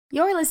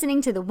You're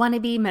listening to the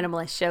Wannabe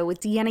Minimalist Show with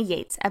Deanna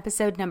Yates,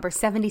 episode number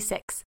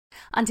 76.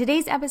 On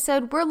today's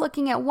episode, we're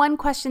looking at one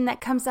question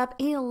that comes up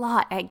a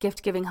lot at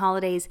gift-giving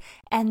holidays,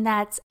 and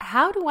that's,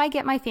 how do I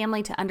get my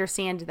family to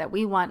understand that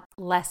we want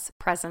less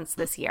presents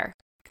this year?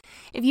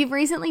 If you've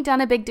recently done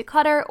a big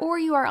declutter or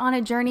you are on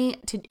a journey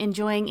to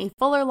enjoying a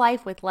fuller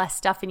life with less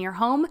stuff in your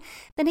home,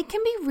 then it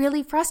can be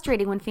really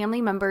frustrating when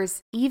family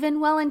members, even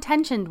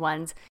well-intentioned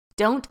ones,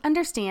 don't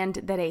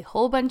understand that a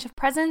whole bunch of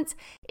presents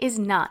is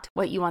not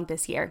what you want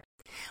this year.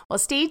 Well,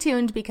 stay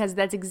tuned because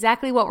that's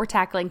exactly what we're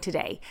tackling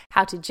today,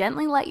 how to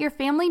gently let your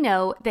family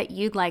know that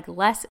you'd like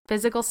less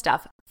physical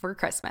stuff for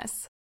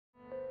Christmas.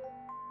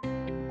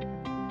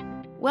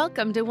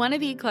 Welcome to Wanna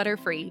Be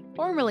Clutter-Free,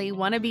 formerly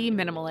Wanna Be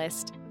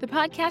Minimalist, the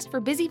podcast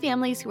for busy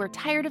families who are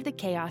tired of the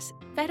chaos,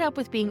 fed up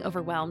with being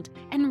overwhelmed,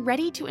 and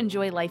ready to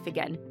enjoy life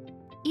again.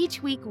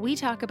 Each week, we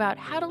talk about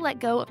how to let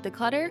go of the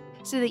clutter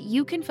so that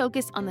you can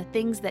focus on the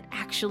things that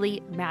actually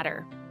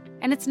matter.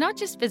 And it's not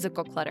just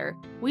physical clutter.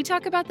 We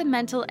talk about the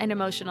mental and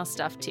emotional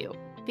stuff too,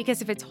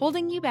 because if it's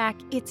holding you back,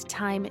 it's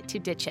time to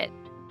ditch it.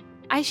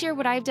 I share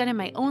what I've done in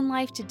my own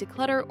life to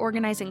declutter,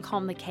 organize, and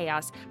calm the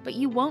chaos, but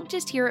you won't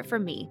just hear it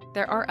from me.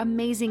 There are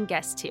amazing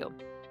guests too.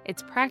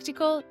 It's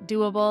practical,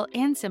 doable,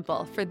 and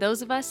simple for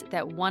those of us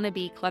that want to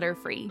be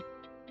clutter-free.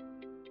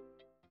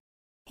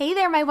 Hey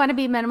there, my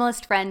wannabe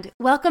minimalist friend.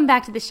 Welcome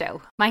back to the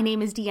show. My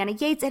name is Deanna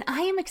Yates, and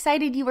I am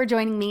excited you are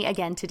joining me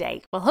again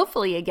today. Well,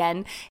 hopefully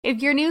again.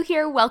 If you're new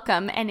here,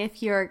 welcome. And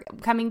if you're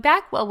coming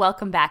back, well,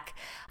 welcome back.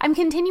 I'm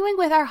continuing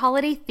with our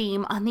holiday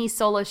theme on these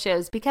solo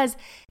shows because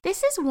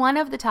this is one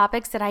of the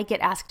topics that I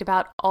get asked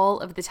about all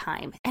of the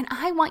time, and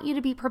I want you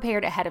to be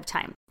prepared ahead of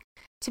time.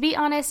 To be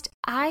honest,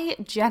 I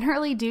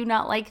generally do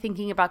not like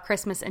thinking about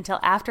Christmas until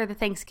after the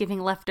Thanksgiving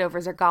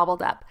leftovers are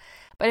gobbled up.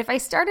 But if I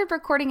started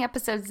recording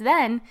episodes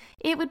then,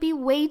 it would be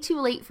way too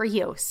late for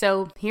you.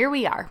 So here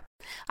we are.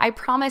 I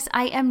promise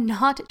I am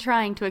not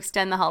trying to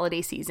extend the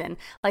holiday season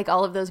like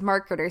all of those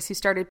marketers who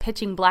started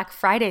pitching Black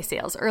Friday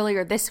sales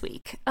earlier this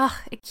week.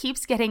 It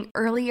keeps getting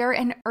earlier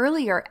and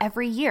earlier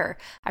every year.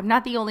 I'm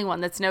not the only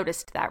one that's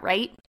noticed that,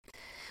 right?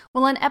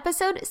 Well, on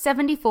episode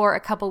 74 a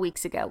couple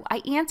weeks ago,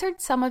 I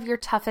answered some of your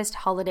toughest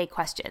holiday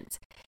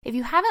questions. If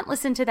you haven't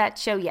listened to that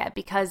show yet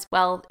because,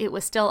 well, it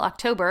was still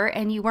October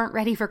and you weren't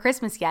ready for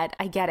Christmas yet,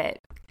 I get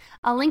it.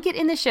 I'll link it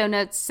in the show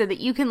notes so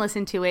that you can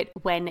listen to it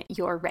when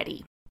you're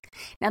ready.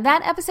 Now,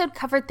 that episode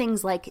covered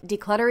things like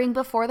decluttering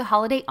before the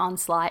holiday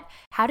onslaught,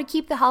 how to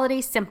keep the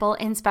holidays simple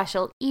and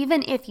special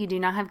even if you do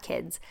not have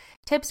kids,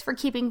 tips for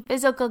keeping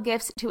physical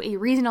gifts to a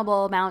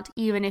reasonable amount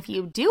even if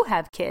you do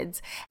have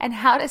kids, and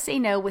how to say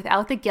no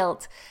without the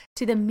guilt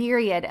to the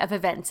myriad of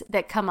events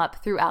that come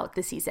up throughout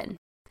the season.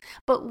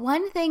 But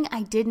one thing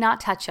I did not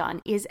touch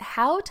on is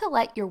how to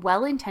let your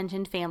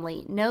well-intentioned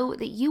family know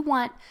that you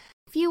want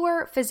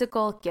fewer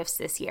physical gifts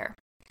this year.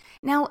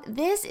 Now,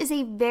 this is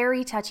a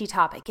very touchy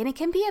topic, and it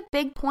can be a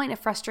big point of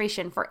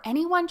frustration for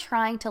anyone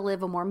trying to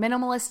live a more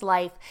minimalist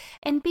life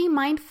and be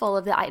mindful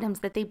of the items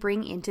that they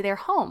bring into their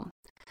home.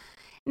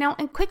 Now,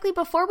 and quickly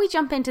before we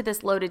jump into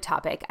this loaded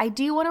topic, I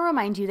do want to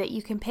remind you that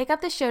you can pick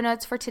up the show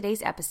notes for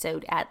today's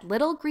episode at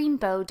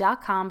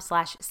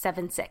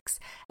littlegreenbow.com/76.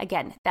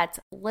 Again, that's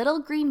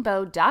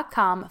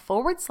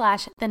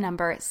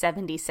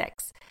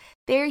littlegreenbow.com/76.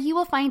 There you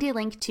will find a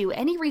link to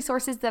any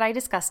resources that I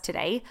discussed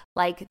today,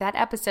 like that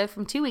episode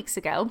from 2 weeks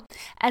ago,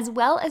 as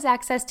well as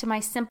access to my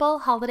simple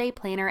holiday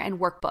planner and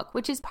workbook,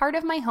 which is part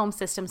of my Home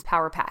Systems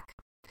Power Pack.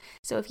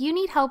 So if you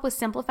need help with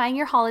simplifying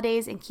your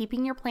holidays and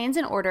keeping your plans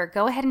in order,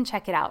 go ahead and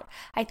check it out.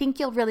 I think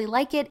you'll really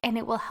like it, and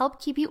it will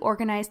help keep you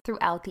organized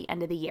throughout the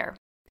end of the year.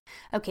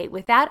 Okay,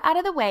 with that out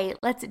of the way,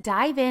 let's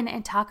dive in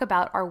and talk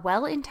about our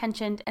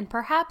well-intentioned and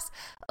perhaps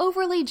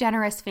overly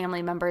generous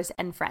family members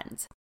and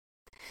friends.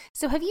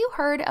 So have you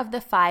heard of the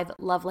 5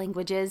 love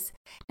languages?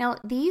 Now,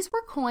 these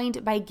were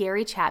coined by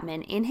Gary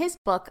Chapman in his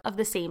book of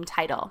the same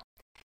title.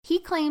 He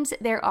claims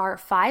there are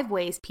 5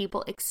 ways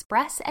people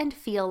express and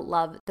feel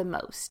love the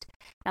most.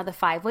 Now, the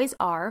 5 ways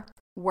are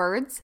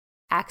words,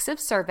 acts of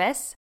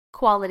service,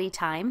 quality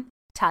time,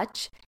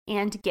 touch,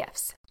 and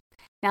gifts.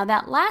 Now,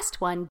 that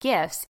last one,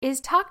 gifts, is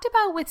talked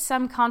about with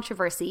some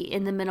controversy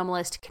in the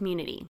minimalist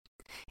community.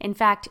 In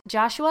fact,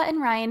 Joshua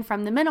and Ryan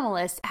from The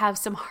Minimalists have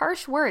some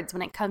harsh words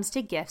when it comes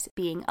to gifts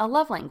being a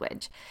love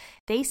language.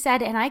 They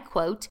said, and I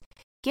quote,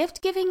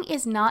 "Gift giving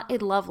is not a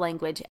love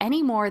language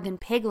any more than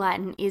Pig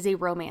Latin is a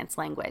romance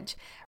language.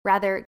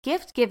 Rather,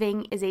 gift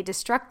giving is a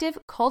destructive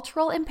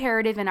cultural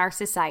imperative in our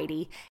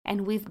society,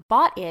 and we've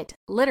bought it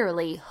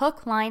literally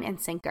hook, line,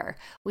 and sinker.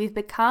 We've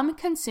become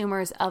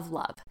consumers of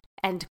love."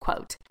 End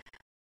quote.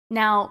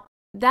 Now,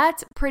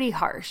 that's pretty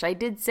harsh. I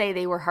did say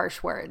they were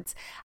harsh words.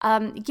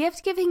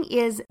 Gift giving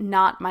is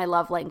not my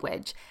love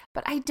language,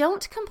 but I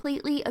don't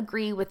completely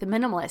agree with the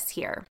minimalists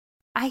here.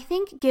 I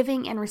think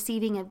giving and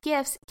receiving of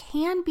gifts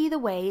can be the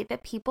way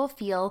that people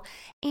feel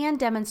and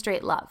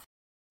demonstrate love.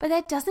 But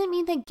that doesn't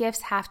mean that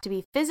gifts have to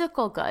be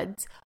physical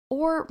goods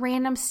or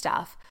random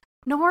stuff,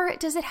 nor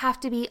does it have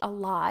to be a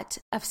lot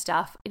of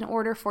stuff in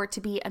order for it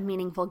to be a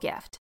meaningful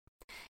gift.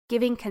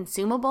 Giving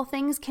consumable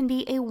things can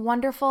be a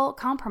wonderful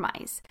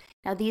compromise.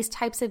 Now, these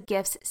types of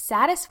gifts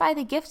satisfy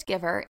the gift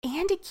giver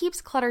and it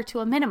keeps clutter to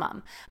a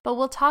minimum, but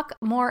we'll talk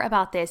more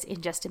about this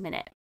in just a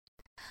minute.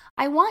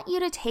 I want you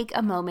to take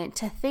a moment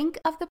to think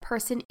of the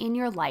person in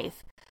your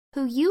life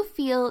who you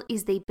feel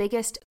is the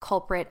biggest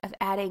culprit of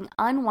adding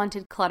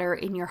unwanted clutter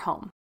in your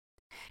home.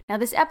 Now,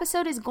 this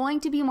episode is going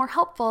to be more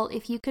helpful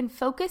if you can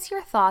focus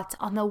your thoughts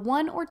on the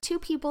 1 or 2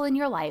 people in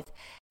your life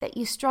that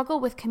you struggle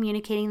with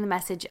communicating the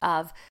message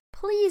of,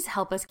 please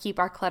help us keep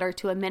our clutter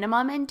to a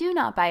minimum and do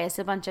not buy us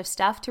a bunch of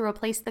stuff to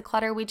replace the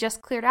clutter we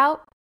just cleared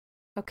out.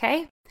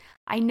 Okay?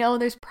 I know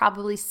there's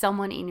probably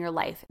someone in your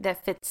life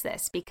that fits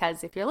this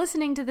because if you're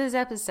listening to this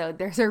episode,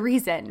 there's a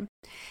reason.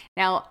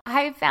 Now,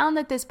 I've found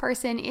that this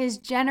person is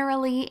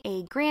generally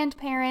a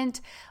grandparent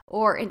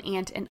or an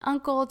aunt and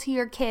uncle to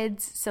your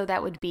kids. So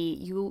that would be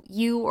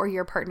you or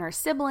your partner's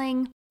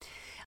sibling,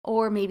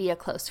 or maybe a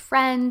close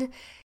friend.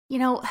 You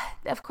know,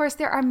 of course,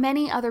 there are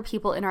many other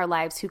people in our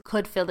lives who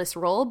could fill this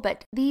role,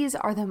 but these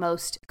are the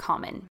most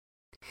common.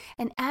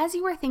 And as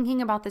you are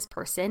thinking about this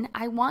person,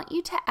 I want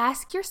you to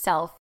ask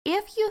yourself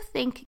if you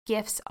think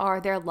gifts are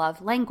their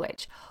love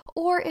language,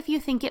 or if you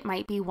think it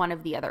might be one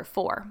of the other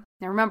 4.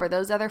 Now remember,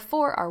 those other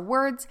 4 are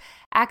words,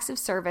 acts of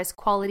service,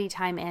 quality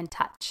time, and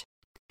touch.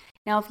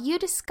 Now, if you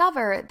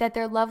discover that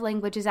their love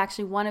language is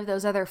actually one of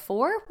those other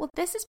 4, well,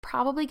 this is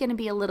probably going to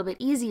be a little bit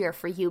easier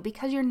for you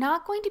because you're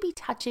not going to be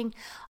touching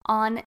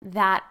on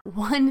that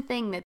one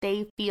thing that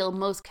they feel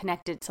most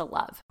connected to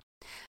love.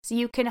 So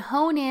you can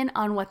hone in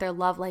on what their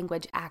love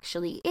language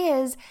actually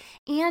is,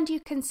 and you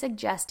can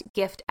suggest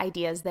gift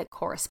ideas that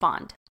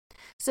correspond.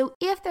 So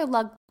if their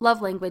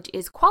love language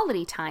is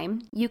quality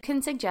time, you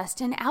can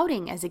suggest an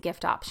outing as a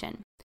gift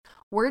option.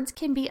 Words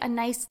can be a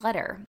nice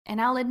letter,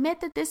 and I'll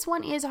admit that this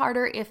one is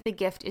harder if the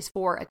gift is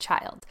for a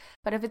child.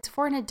 But if it's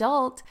for an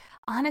adult,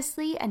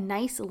 honestly, a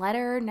nice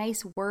letter,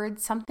 nice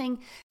words, something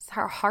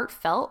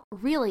heartfelt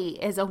really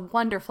is a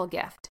wonderful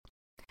gift.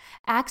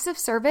 Acts of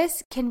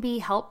service can be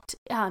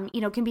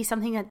can be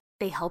something that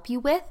they help you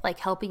with, like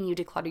helping you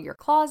declutter your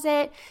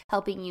closet,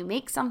 helping you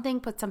make something,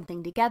 put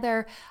something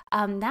together.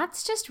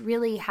 That's just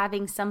really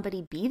having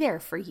somebody be there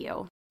for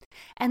you.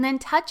 And then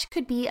touch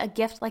could be a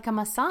gift like a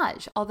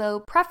massage, although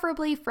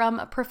preferably from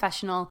a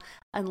professional,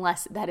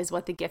 unless that is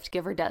what the gift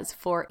giver does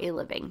for a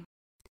living.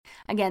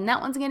 Again,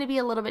 that one's going to be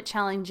a little bit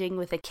challenging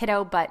with a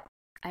kiddo, but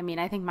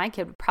I think my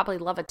kid would probably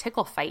love a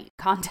tickle fight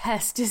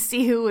contest to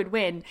see who would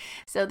win.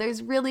 So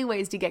there's really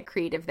ways to get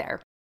creative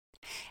there.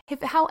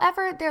 If,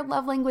 however, their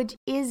love language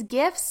is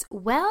gifts,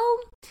 well,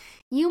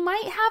 you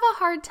might have a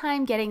hard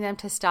time getting them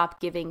to stop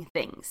giving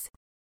things.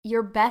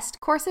 Your best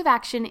course of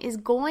action is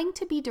going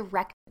to be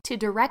to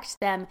direct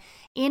them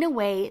in a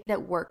way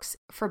that works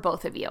for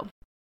both of you.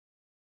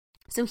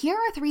 So here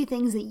are 3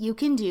 things that you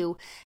can do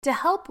to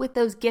help with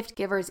those gift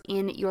givers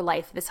in your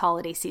life this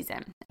holiday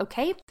season,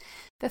 okay?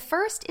 The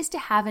first is to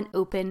have an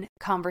open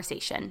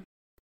conversation.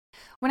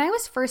 When I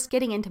was first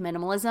getting into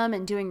minimalism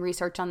and doing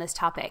research on this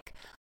topic,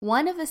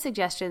 one of the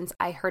suggestions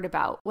I heard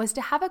about was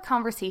to have a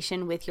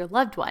conversation with your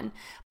loved one,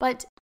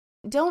 but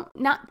to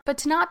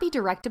not be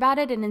direct about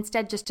it and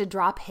instead just to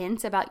drop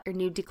hints about your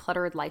new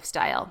decluttered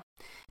lifestyle.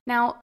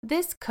 Now,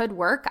 this could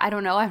work. I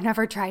don't know. I've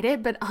never tried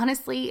it, but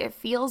honestly, it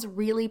feels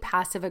really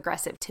passive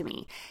aggressive to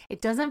me.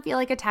 It doesn't feel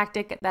like a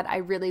tactic that I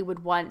really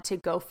would want to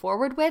go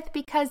forward with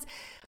because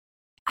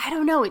I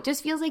don't know. It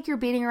just feels like you're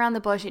beating around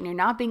the bush and you're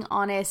not being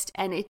honest.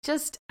 And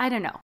I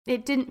don't know.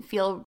 It didn't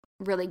feel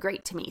really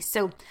great to me.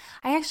 So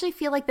I actually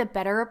feel like the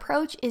better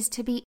approach is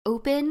to be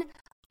open,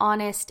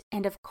 honest,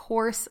 and of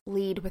course,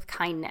 lead with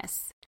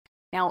kindness.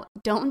 Now,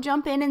 don't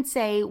jump in and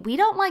say, we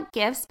don't want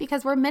gifts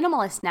because we're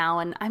minimalist now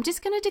and I'm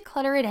just going to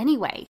declutter it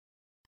anyway.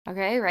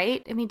 Okay,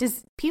 right?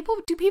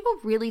 Do people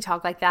really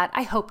talk like that?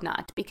 I hope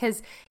not,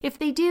 because if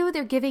they do,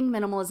 they're giving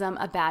minimalism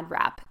a bad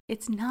rap.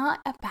 It's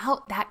not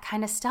about that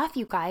kind of stuff,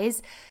 you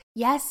guys.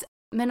 Yes,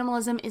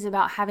 minimalism is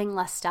about having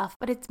less stuff,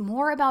 but it's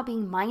more about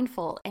being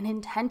mindful and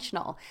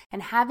intentional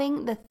and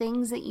having the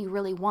things that you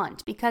really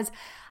want. Because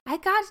I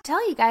got to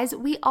tell you guys,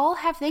 we all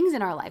have things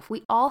in our life.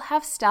 We all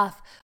have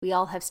stuff. We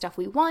all have stuff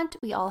we want.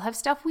 We all have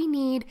stuff we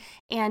need.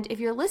 And if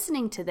you're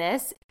listening to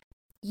this,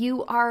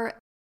 you are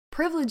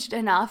privileged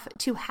enough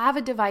to have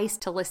a device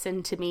to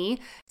listen to me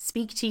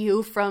speak to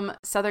you from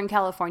Southern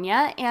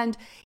California. And,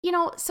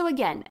 so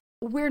again,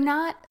 we're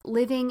not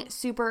living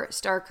super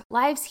stark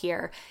lives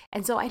here.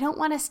 And so I don't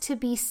want us to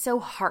be so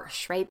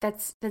harsh, right?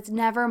 That's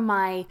never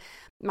my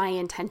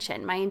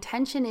intention. My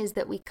intention is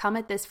that we come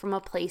at this from a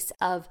place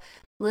of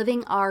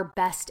living our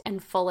best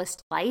and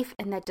fullest life.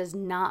 And that does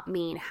not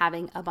mean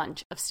having a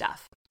bunch of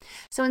stuff.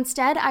 So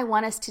instead, I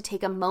want us to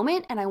take a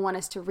moment and I want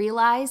us to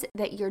realize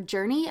that your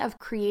journey of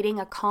creating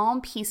a calm,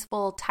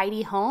 peaceful,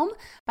 tidy home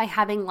by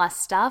having less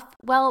stuff,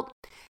 well,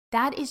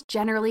 that is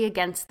generally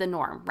against the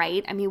norm,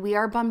 right? We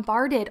are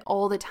bombarded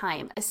all the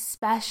time,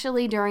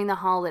 especially during the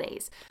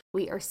holidays.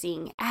 We are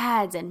seeing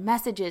ads and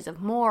messages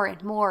of more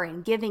and more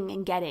and giving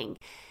and getting.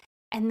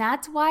 And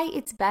that's why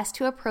it's best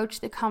to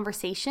approach the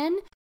conversation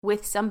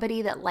with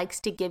somebody that likes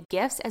to give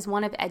gifts as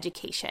one of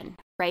education,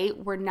 right?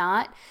 We're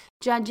not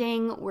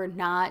judging. We're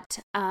not,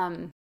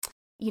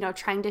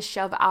 trying to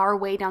shove our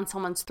way down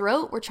someone's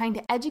throat. We're trying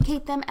to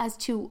educate them as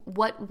to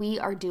what we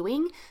are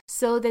doing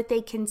so that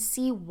they can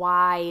see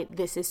why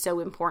this is so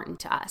important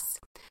to us.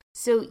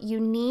 So you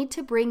need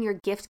to bring your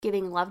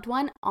gift-giving loved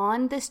one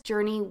on this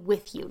journey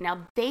with you.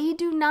 Now, they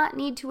do not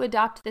need to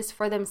adopt this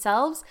for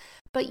themselves,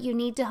 but you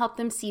need to help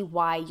them see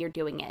why you're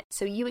doing it.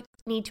 So you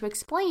need to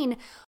explain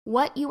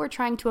what you are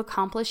trying to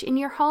accomplish in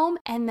your home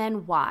and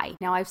then why.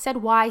 Now, I've said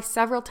why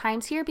several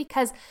times here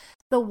because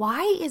the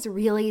why is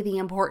really the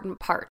important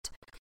part.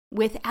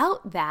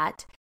 Without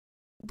that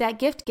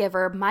gift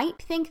giver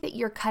might think that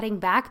you're cutting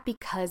back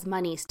because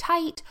money's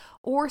tight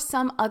or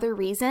some other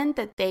reason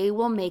that they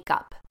will make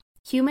up.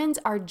 Humans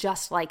are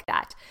just like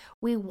that.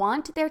 We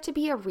want there to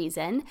be a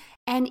reason,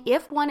 and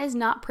if one is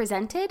not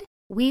presented,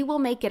 we will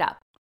make it up.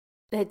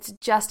 That's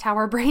just how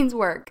our brains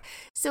work.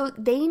 So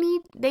they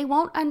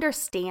won't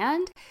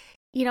understand,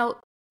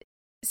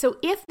 so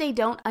if they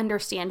don't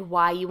understand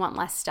why you want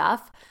less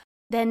stuff,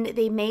 then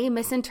they may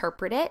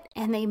misinterpret it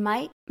and they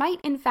might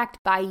in fact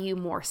buy you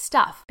more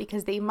stuff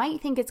because they might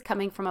think it's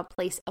coming from a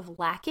place of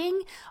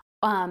lacking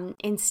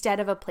instead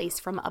of a place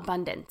from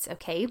abundance,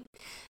 okay?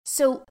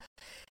 So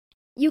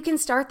you can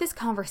start this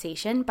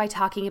conversation by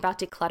talking about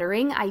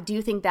decluttering. I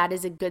do think that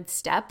is a good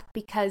step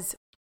because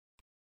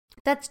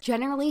that's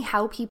generally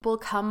how people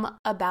come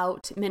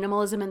about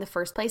minimalism in the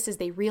first place is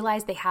they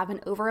realize they have an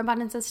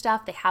overabundance of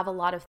stuff. They have a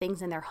lot of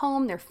things in their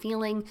home. They're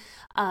feeling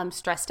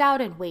stressed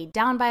out and weighed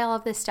down by all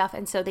of this stuff.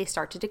 And so they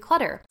start to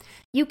declutter.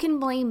 You can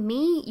blame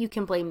me. You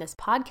can blame this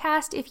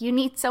podcast if you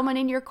need someone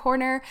in your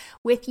corner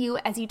with you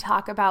as you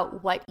talk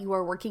about what you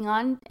are working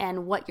on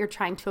and what you're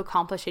trying to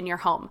accomplish in your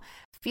home.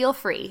 Feel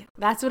free.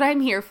 That's what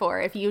I'm here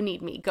for. If you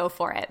need me, go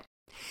for it.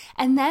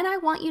 And then I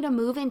want you to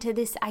move into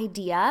this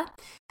idea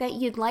that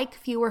you'd like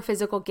fewer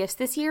physical gifts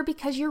this year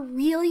because you're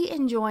really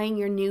enjoying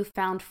your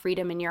newfound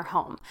freedom in your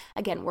home.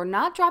 Again, we're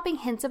not dropping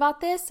hints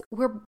about this.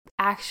 We're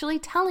actually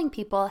telling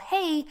people,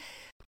 hey,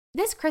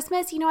 this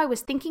Christmas, I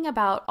was thinking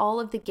about all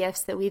of the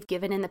gifts that we've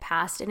given in the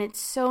past, and it's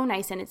so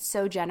nice and it's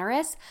so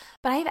generous,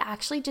 but I've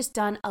actually just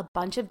done a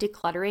bunch of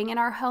decluttering in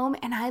our home,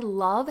 and I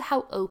love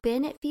how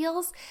open it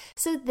feels.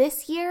 So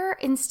this year,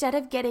 instead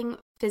of getting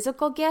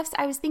physical gifts,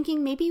 I was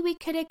thinking maybe we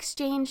could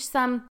exchange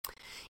some,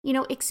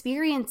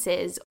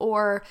 experiences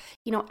or,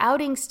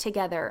 outings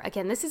together.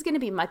 Again, this is going to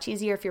be much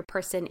easier if your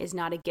person is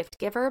not a gift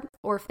giver,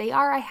 or if they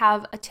are, I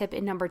have a tip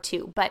in number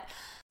 2, but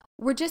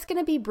we're just going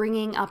to be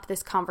bringing up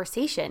this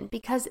conversation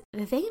because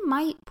they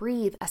might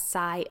breathe a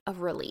sigh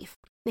of relief.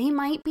 They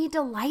might be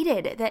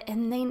delighted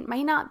and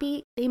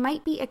they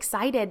might be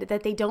excited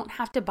that they don't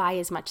have to buy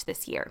as much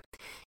this year.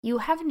 You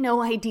have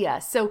no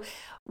idea. So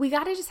we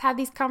got to just have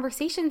these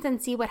conversations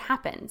and see what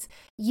happens.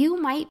 You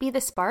might be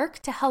the spark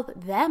to help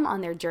them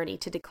on their journey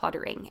to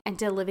decluttering and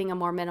to living a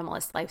more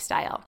minimalist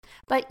lifestyle.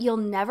 But you'll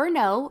never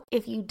know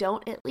if you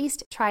don't at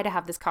least try to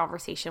have this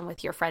conversation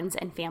with your friends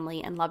and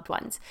family and loved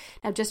ones.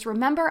 Now, just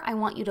remember, I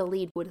want you to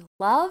lead with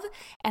love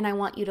and I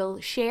want you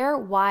to share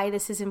why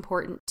this is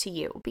important to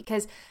you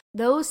because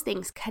those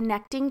things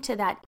connecting to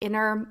that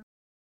inner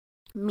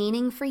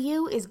meaning for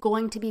you is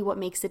going to be what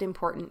makes it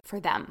important for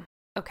them.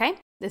 Okay?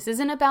 This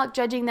isn't about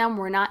judging them.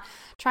 We're not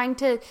trying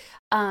to,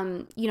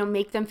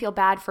 make them feel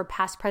bad for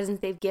past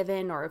presents they've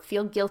given or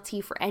feel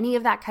guilty for any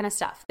of that kind of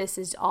stuff. This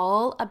is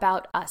all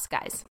about us,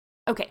 guys.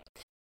 Okay.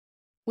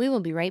 We will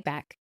be right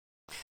back.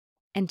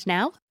 And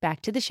now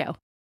back to the show.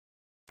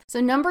 So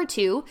number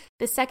 2,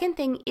 the second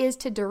thing is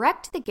to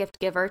direct the gift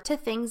giver to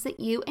things that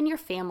you and your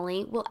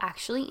family will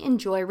actually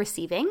enjoy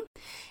receiving.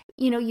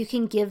 You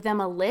can give them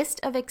a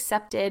list of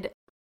accepted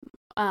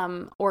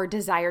or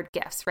desired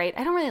gifts, right?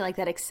 I don't really like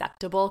that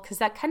acceptable because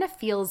that kind of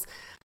feels,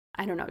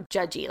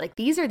 judgy. Like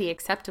these are the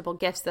acceptable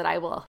gifts that I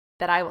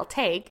will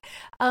take.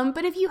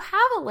 But if you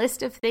have a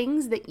list of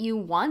things that you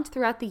want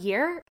throughout the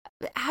year,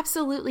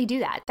 absolutely do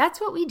that.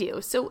 That's what we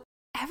do. So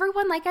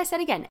everyone, like I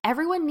said again,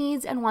 everyone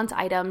needs and wants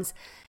items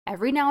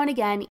every now and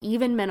again,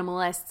 even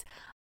minimalists.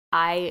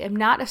 I am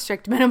not a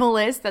strict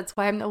minimalist. That's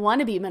why I'm the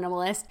wannabe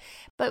minimalist.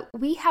 But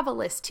we have a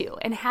list too.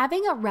 And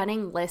having a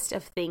running list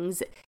of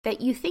things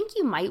that you think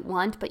you might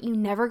want, but you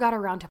never got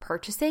around to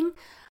purchasing,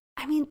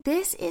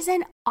 this is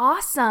an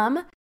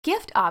awesome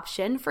gift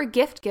option for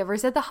gift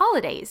givers at the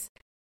holidays.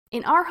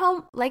 In our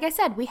home, like I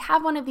said, we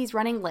have one of these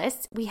running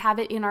lists. We have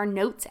it in our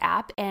notes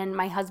app, and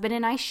my husband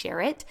and I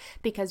share it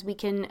because we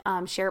can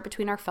share it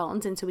between our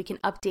phones, and so we can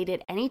update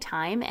it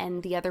anytime,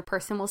 and the other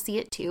person will see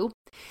it too.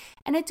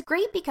 And it's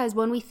great because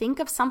when we think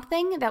of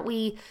something that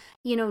we,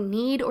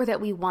 need or that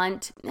we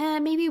want,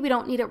 maybe we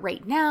don't need it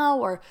right now,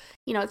 or,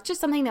 it's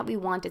just something that we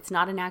want. It's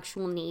not an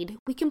actual need.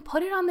 We can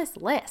put it on this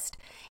list.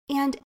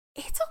 And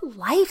it's a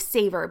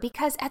lifesaver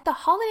because at the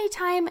holiday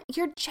time,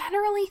 you're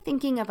generally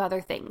thinking of other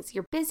things.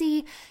 You're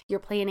busy, you're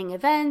planning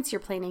events,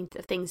 you're planning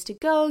things to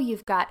go,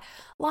 you've got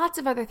lots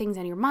of other things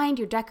on your mind,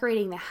 you're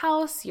decorating the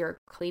house, you're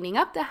cleaning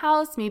up the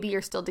house, maybe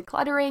you're still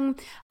decluttering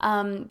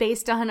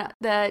based on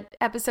the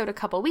episode a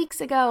couple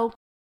weeks ago.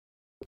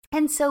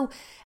 And so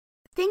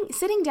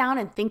sitting down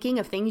and thinking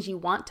of things you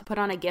want to put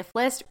on a gift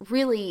list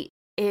really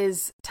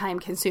is time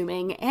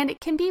consuming and it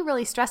can be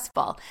really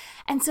stressful.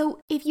 And so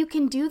if you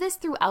can do this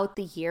throughout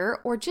the year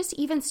or just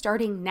even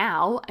starting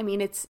now, I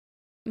mean, it's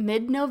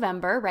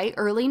mid-November, right?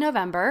 Early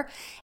November,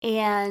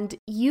 and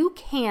you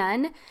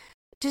can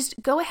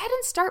just go ahead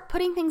and start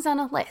putting things on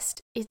a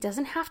list. It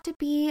doesn't have to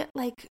be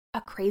like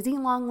a crazy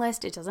long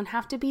list. It doesn't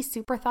have to be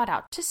super thought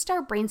out. Just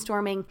start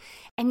brainstorming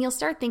and you'll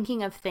start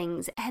thinking of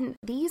things. And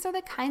these are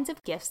the kinds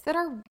of gifts that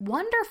are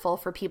wonderful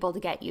for people to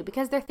get you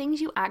because they're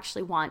things you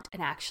actually want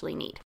and actually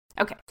need.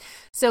 Okay,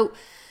 so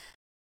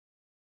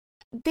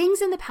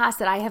things in the past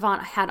that I have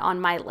had on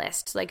my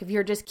list, like if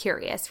you're just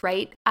curious,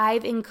 right?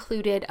 I've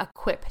included a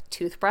Quip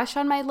toothbrush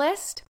on my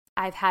list.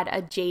 I've had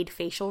a Jade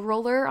facial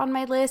roller on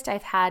my list.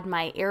 I've had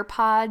my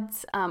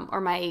AirPods or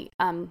my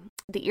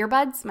the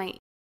earbuds.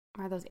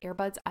 Are those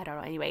earbuds? I don't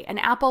know. Anyway, an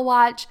Apple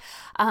Watch.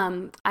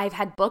 I've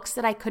had books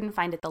that I couldn't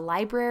find at the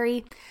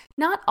library.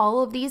 Not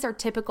all of these are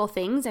typical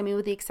things. I mean,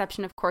 with the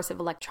exception, of course, of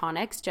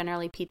electronics.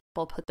 Generally,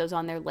 people put those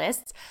on their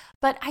lists.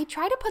 But I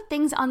try to put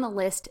things on the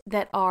list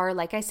that are,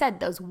 like I said,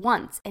 those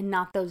wants and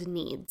not those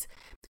needs.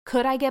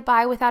 Could I get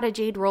by without a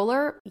Jade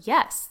roller?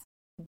 Yes.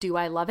 Do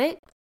I love it?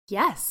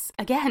 Yes.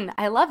 Again,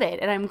 I love it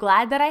and I'm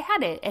glad that I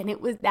had it. And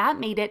that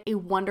made it a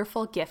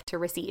wonderful gift to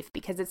receive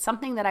because it's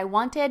something that I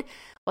wanted,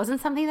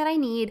 wasn't something that I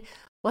need,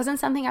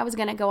 wasn't something I was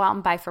going to go out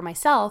and buy for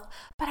myself,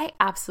 but I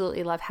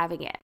absolutely love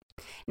having it.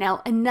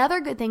 Now, another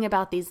good thing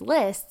about these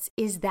lists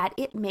is that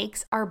it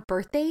makes our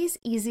birthdays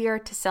easier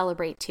to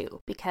celebrate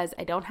too, because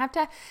I don't have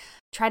to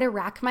try to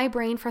rack my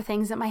brain for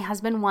things that my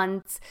husband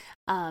wants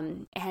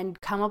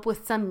and come up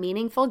with some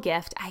meaningful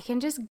gift. I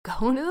can just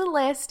go to the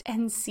list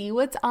and see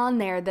what's on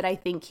there that I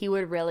think he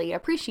would really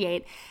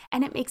appreciate.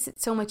 And it makes it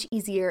so much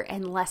easier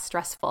and less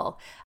stressful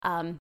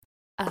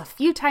a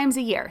few times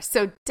a year.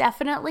 So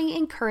definitely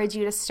encourage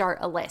you to start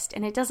a list.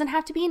 And it doesn't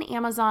have to be an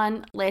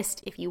Amazon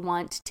list. If you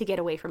want to get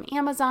away from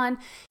Amazon,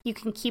 you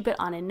can keep it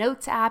on a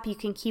notes app. You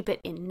can keep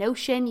it in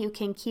Notion. You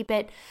can keep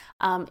it,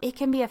 it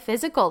can be a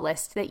physical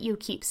list that you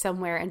keep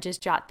somewhere and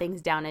just jot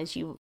things down as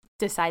you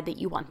decide that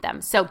you want them.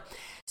 So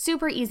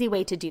super easy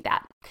way to do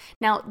that.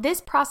 Now,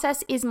 this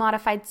process is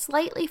modified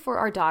slightly for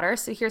our daughter.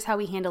 So here's how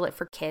we handle it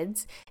for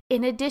kids.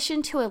 In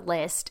addition to a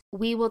list,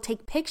 we will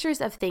take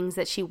pictures of things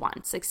that she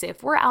wants. Like say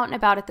if we're out and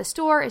about at the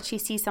store and she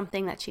sees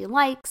something that she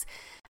likes,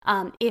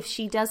 if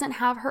she doesn't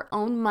have her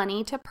own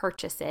money to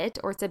purchase it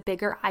or it's a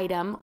bigger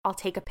item, I'll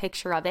take a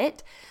picture of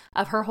it,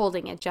 of her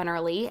holding it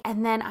generally,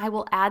 and then I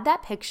will add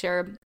that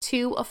picture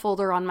to a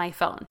folder on my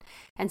phone.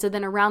 And so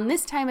then around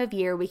this time of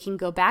year, we can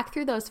go back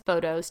through those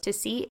photos to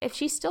see if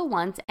she still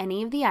wants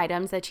any of the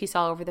items that she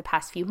saw over the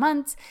past few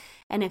months.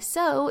 And if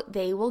so,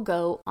 they will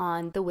go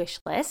on the wish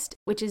list,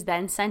 which is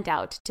then sent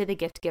out to the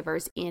gift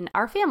givers in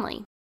our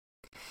family.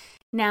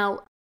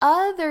 Now,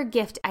 other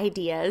gift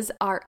ideas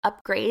are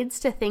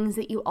upgrades to things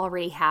that you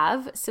already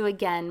have. So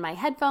again, my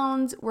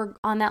headphones were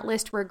on that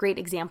list, were a great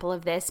example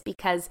of this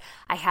because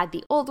I had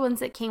the old ones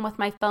that came with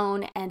my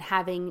phone and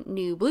having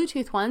new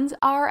Bluetooth ones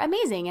are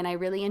amazing and I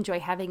really enjoy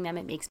having them.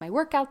 It makes my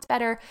workouts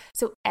better.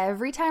 So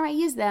every time I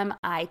use them,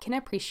 I can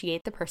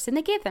appreciate the person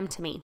that gave them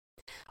to me.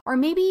 Or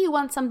maybe you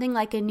want something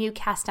like a new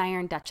cast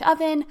iron Dutch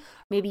oven.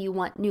 Maybe you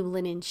want new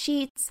linen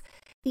sheets.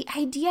 The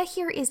idea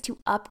here is to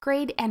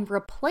upgrade and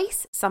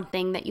replace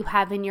something that you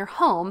have in your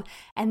home,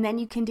 and then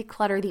you can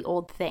declutter the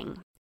old thing.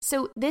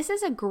 So this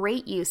is a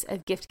great use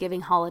of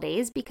gift-giving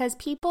holidays because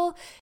people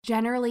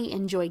generally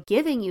enjoy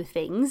giving you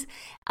things,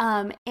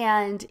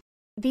 and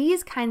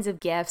these kinds of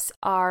gifts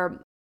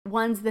are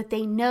ones that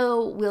they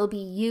know will be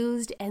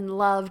used and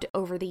loved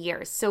over the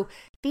years. So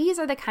these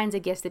are the kinds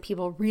of gifts that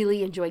people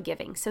really enjoy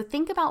giving. So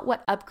think about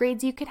what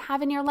upgrades you could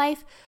have in your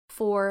life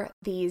for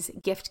these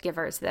gift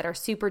givers that are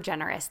super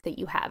generous that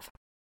you have.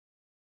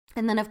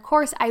 And then, of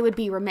course, I would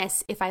be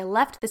remiss if I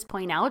left this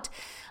point out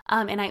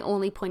and I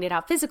only pointed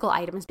out physical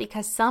items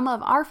because some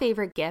of our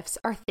favorite gifts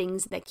are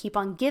things that keep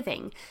on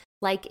giving,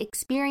 like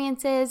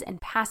experiences and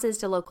passes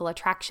to local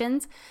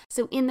attractions.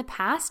 So in the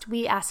past,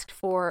 we asked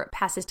for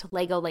passes to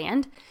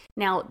Legoland.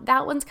 Now,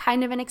 that one's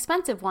kind of an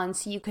expensive one,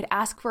 so you could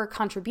ask for a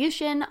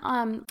contribution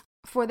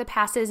for the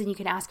passes, and you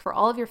can ask for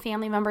all of your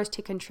family members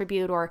to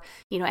contribute, or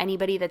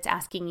anybody that's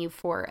asking you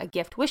for a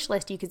gift wish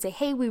list. You could say,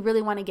 hey, we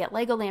really want to get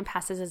Legoland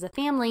passes as a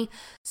family,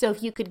 so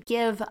if you could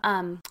give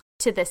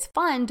to this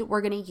fund,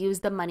 we're going to use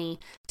the money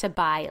to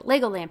buy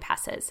Legoland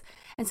passes.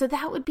 And so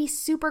that would be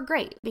super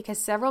great because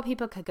several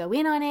people could go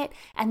in on it,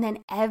 and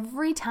then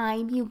every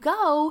time you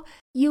go,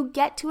 you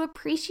get to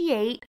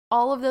appreciate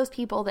all of those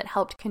people that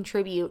helped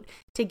contribute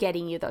to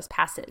getting you those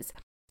passes.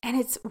 And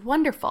it's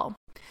wonderful.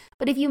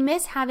 But if you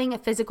miss having a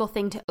physical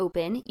thing to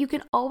open, you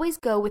can always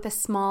go with a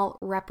small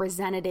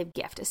representative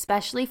gift,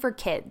 especially for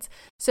kids.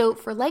 So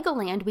for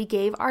Legoland, we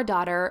gave our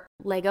daughter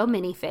Lego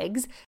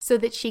minifigs so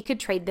that she could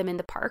trade them in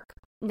the park.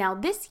 Now,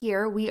 this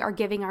year, we are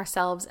giving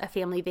ourselves a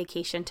family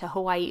vacation to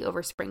Hawaii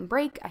over spring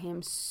break. I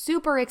am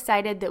super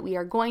excited that we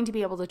are going to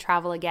be able to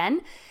travel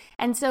again.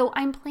 And so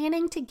I'm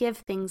planning to give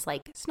things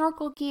like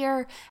snorkel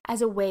gear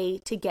as a way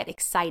to get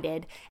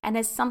excited and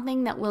as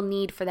something that we'll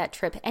need for that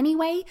trip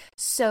anyway.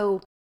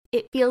 So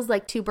it feels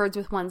like two birds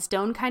with one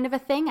stone kind of a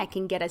thing. I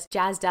can get us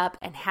jazzed up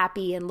and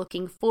happy and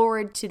looking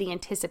forward to the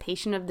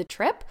anticipation of the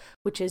trip,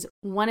 which is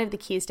one of the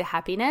keys to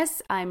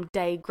happiness. I'm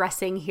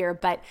digressing here,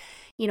 but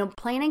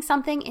planning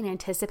something and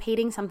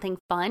anticipating something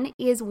fun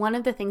is one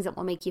of the things that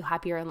will make you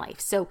happier in life.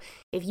 So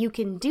if you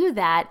can do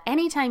that,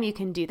 anytime you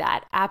can do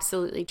that,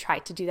 absolutely try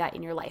to do that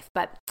in your life.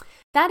 But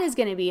that is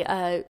going to be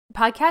a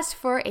podcast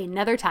for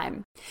another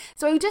time.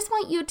 So I just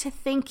want you to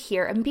think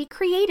here and be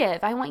creative.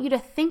 I want you to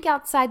think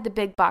outside the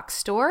big box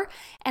store,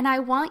 and I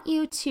want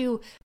you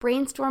to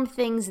brainstorm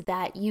things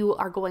that you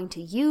are going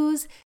to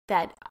use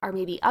that are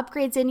maybe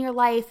upgrades in your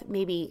life,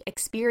 maybe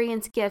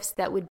experience gifts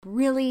that would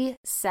really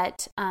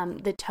set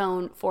the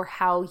tone for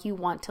how you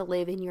want to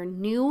live in your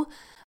new,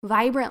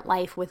 vibrant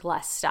life with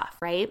less stuff,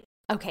 right?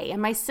 Okay,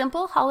 and my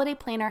simple holiday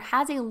planner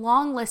has a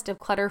long list of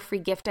clutter-free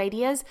gift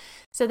ideas,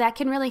 so that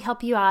can really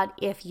help you out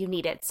if you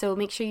need it. So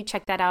make sure you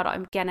check that out.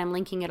 Again, I'm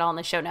linking it all in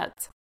the show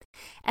notes.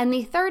 And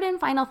the third and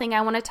final thing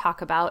I want to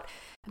talk about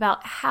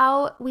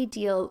how we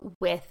deal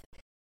with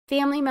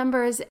family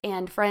members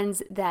and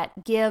friends that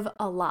give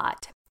a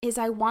lot, is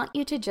I want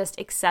you to just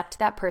accept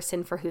that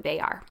person for who they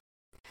are.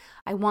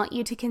 I want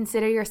you to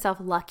consider yourself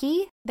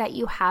lucky that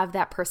you have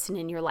that person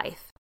in your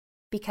life,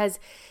 because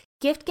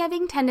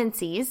gift-giving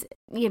tendencies,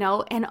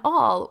 and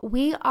all,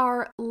 we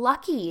are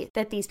lucky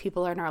that these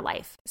people are in our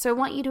life. So I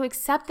want you to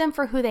accept them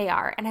for who they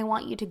are, and I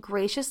want you to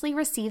graciously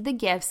receive the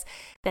gifts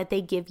that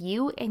they give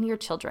you and your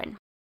children.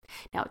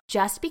 Now,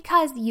 just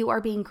because you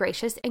are being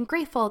gracious and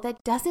grateful,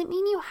 that doesn't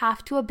mean you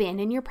have to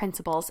abandon your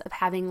principles of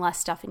having less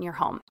stuff in your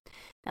home.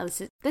 Now,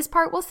 this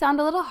part will sound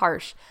a little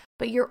harsh,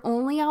 but your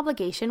only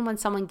obligation when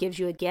someone gives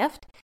you a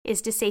gift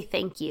is to say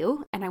thank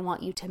you, and I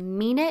want you to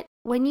mean it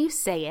when you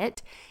say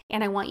it,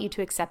 and I want you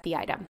to accept the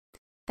item.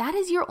 That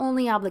is your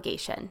only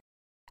obligation.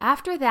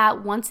 After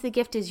that, once the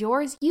gift is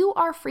yours, you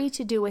are free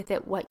to do with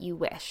it what you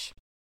wish.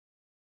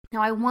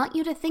 Now, I want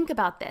you to think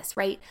about this,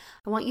 right?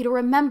 I want you to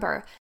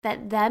remember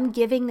that them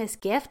giving this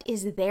gift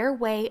is their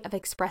way of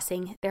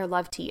expressing their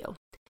love to you.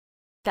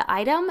 The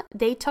item,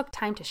 they took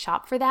time to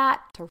shop for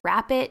that, to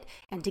wrap it,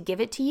 and to give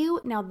it to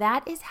you. Now,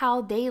 that is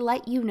how they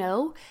let you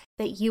know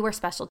that you are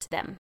special to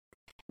them.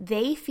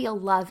 They feel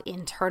love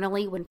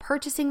internally when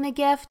purchasing the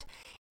gift,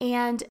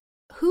 and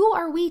who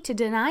are we to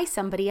deny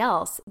somebody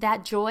else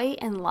that joy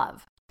and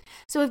love?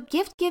 So if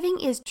gift giving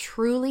is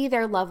truly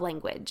their love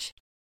language,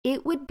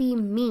 it would be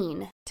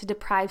mean to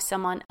deprive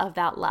someone of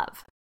that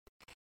love.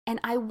 And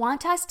I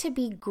want us to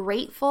be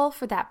grateful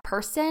for that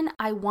person.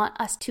 I want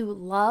us to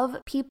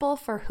love people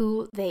for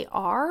who they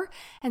are.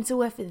 And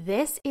so if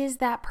this is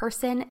that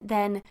person,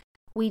 then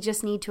we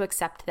just need to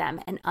accept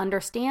them and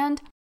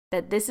understand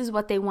that this is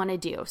what they want to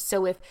do.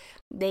 So if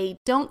they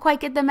don't quite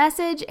get the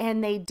message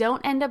and they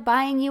don't end up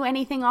buying you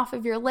anything off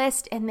of your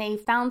list, and they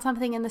found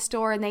something in the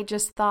store and they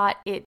just thought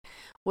it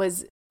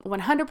was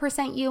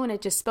 100% you and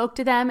it just spoke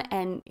to them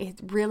and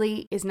it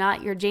really is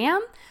not your jam,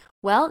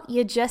 well,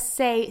 you just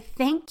say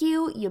thank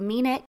you, you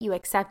mean it, you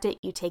accept it,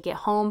 you take it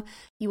home,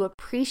 you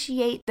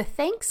appreciate. The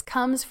thanks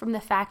comes from the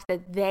fact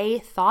that they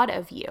thought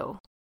of you,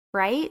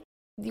 right?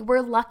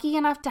 We're lucky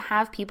enough to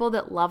have people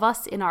that love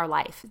us in our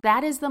life.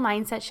 That is the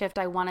mindset shift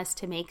I want us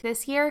to make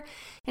this year.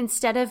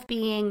 Instead of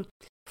being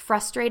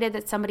frustrated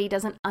that somebody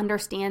doesn't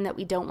understand that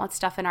we don't want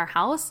stuff in our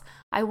house,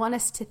 I want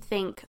us to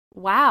think,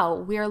 wow,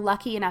 we're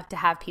lucky enough to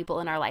have people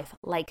in our life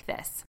like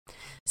this.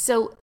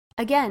 So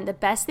again, the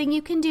best thing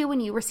you can do when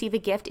you receive a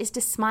gift is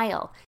to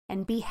smile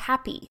and be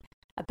happy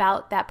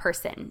about that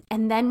person.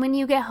 And then when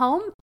you get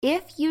home,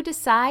 if you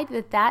decide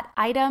that that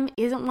item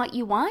isn't what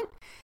you want,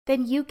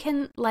 then you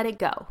can let it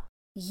go.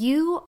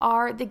 You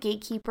are the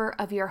gatekeeper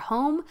of your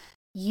home.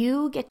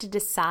 You get to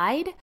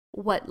decide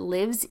what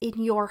lives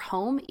in your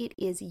home. It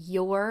is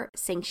your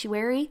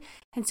sanctuary.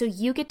 And so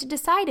you get to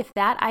decide if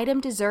that item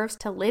deserves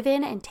to live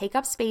in and take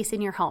up space in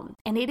your home.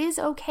 And it is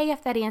okay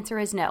if that answer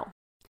is no.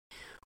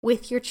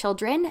 With your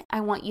children,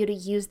 I want you to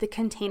use the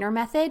container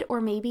method, or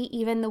maybe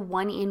even the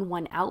 1 in,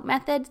 1 out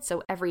method.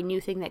 So every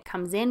new thing that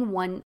comes in,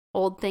 one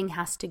old thing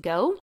has to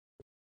go.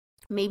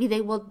 Maybe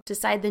they will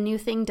decide the new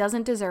thing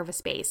doesn't deserve a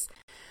space.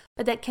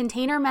 But that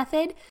container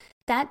method,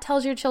 that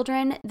tells your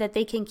children that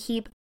they can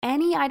keep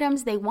any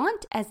items they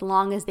want as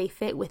long as they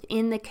fit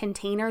within the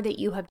container that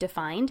you have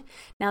defined.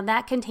 Now,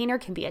 that container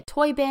can be a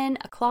toy bin,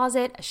 a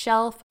closet, a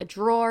shelf, a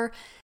drawer.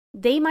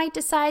 They might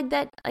decide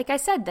that, like I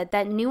said,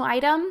 that new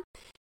item,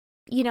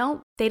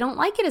 they don't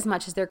like it as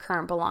much as their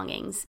current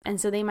belongings.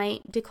 And so they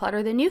might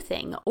declutter the new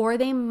thing, or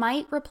they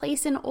might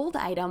replace an old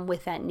item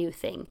with that new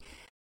thing.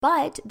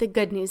 But the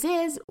good news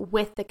is,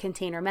 with the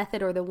container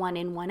method or the 1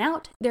 in, 1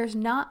 out, there's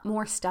not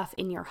more stuff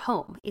in your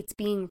home. It's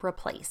being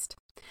replaced.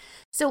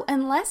 So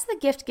unless the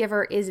gift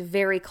giver is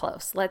very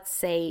close, let's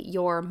say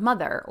your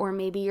mother or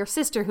maybe your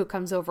sister who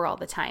comes over all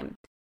the time,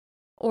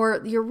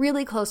 or your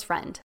really close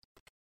friend.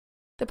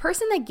 The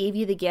person that gave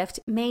you the gift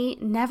may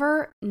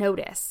never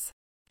notice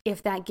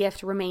if that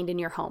gift remained in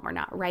your home or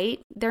not, right?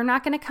 They're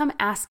not going to come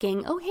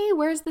asking, oh, hey,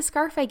 where's the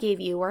scarf I gave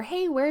you? Or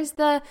hey, where's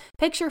the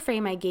picture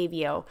frame I gave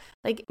you?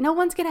 Like, no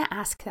one's going to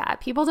ask that.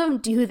 People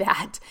don't do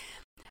that.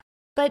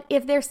 But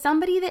if there's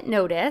somebody that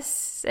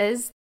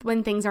notices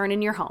when things aren't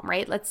in your home,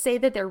 right? Let's say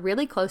that they're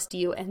really close to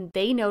you and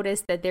they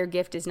notice that their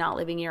gift is not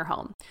living in your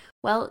home.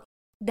 Well,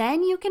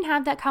 then you can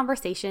have that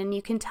conversation.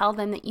 You can tell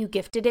them that you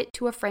gifted it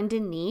to a friend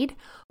in need,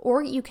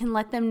 or you can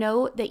let them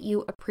know that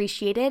you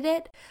appreciated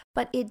it,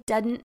 but it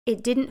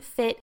didn't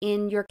fit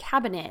in your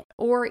cabinet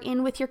or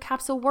in with your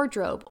capsule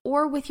wardrobe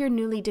or with your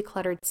newly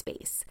decluttered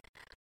space.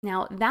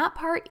 Now, that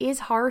part is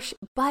harsh,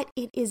 but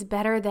it is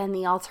better than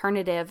the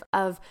alternative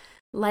of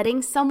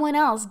letting someone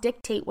else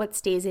dictate what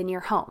stays in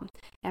your home.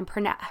 And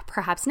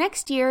perhaps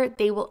next year,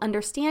 they will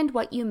understand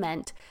what you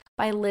meant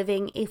by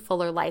living a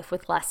fuller life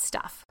with less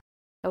stuff.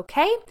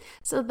 Okay,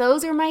 so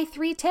those are my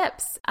 3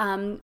 tips.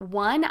 1,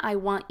 I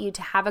want you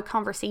to have a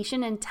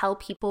conversation and tell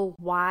people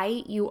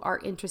why you are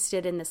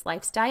interested in this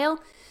lifestyle.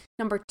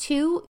 Number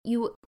 2,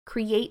 you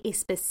create a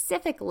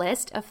specific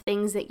list of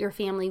things that your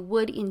family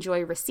would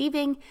enjoy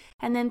receiving.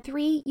 And then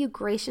 3, you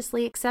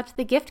graciously accept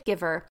the gift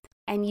giver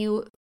and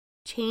you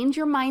change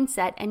your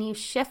mindset and you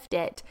shift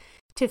it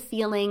to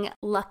feeling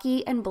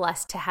lucky and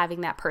blessed to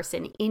having that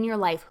person in your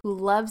life who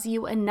loves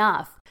you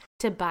enough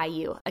to buy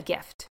you a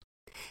gift.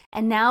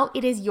 And now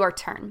it is your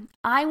turn.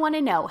 I want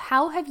to know,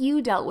 how have you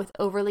dealt with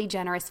overly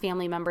generous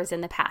family members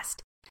in the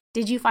past?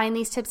 Did you find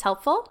these tips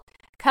helpful?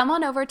 Come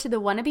on over to the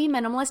Wannabe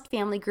Minimalist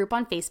Family group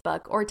on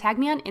Facebook or tag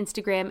me on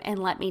Instagram and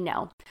let me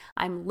know.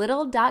 I'm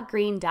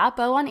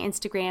little.green.bow on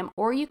Instagram,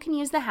 or you can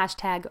use the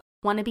hashtag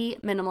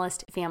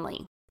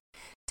WannabeMinimalistFamily.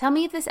 Tell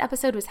me if this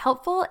episode was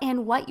helpful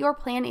and what your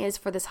plan is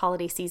for this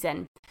holiday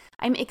season.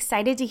 I'm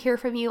excited to hear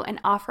from you and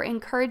offer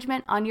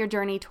encouragement on your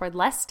journey toward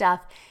less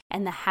stuff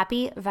and the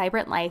happy,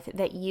 vibrant life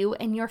that you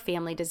and your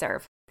family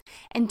deserve.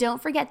 And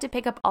don't forget to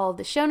pick up all of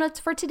the show notes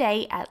for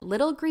today at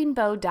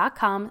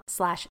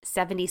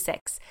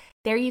littlegreenbow.com/76.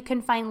 There you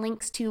can find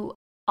links to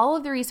all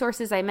of the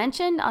resources I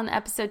mentioned on the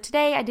episode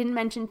today. I didn't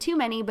mention too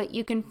many, but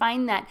you can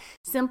find that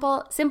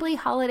simple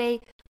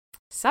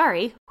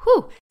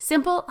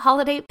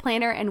holiday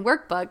planner and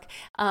workbook.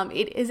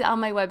 It is on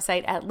my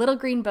website at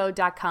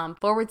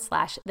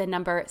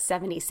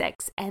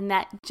littlegreenbow.com/76. And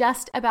that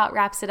just about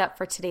wraps it up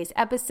for today's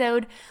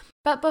episode.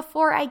 But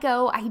before I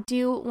go, I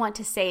do want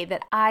to say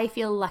that I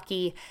feel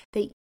lucky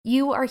that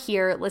you are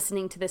here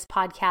listening to this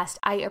podcast.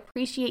 I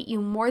appreciate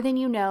you more than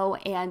you know,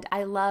 and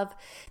I love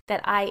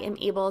that I am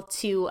able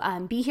to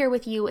be here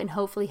with you and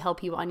hopefully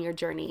help you on your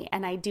journey.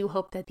 And I do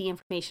hope that the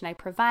information I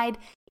provide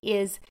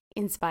is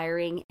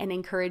inspiring and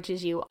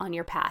encourages you on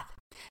your path.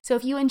 So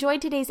if you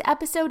enjoyed today's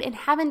episode and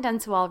haven't done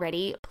so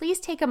already, please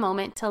take a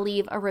moment to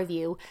leave a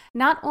review.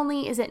 Not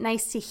only is it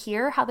nice to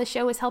hear how the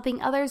show is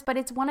helping others, but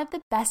it's one of the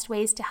best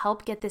ways to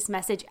help get this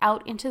message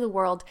out into the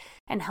world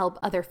and help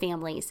other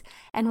families.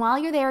 And while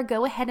you're there,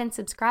 go ahead and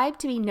subscribe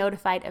to be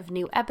notified of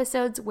new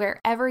episodes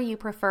wherever you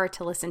prefer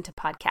to listen to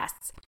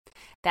podcasts.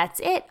 That's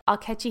it. I'll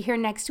catch you here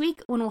next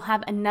week when we'll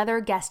have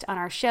another guest on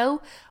our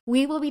show.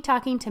 We will be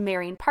talking to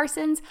Marion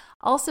Parsons,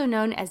 also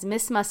known as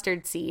Miss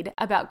Mustard Seed,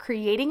 about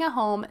creating a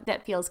home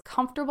that feels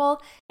comfortable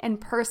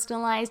and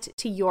personalized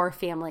to your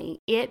family.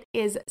 It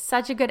is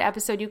such a good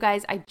episode, you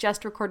guys. I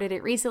just recorded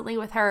it recently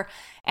with her,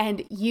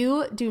 and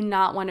you do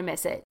not want to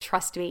miss it.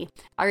 Trust me.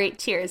 All right,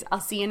 cheers.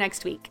 I'll see you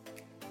next week.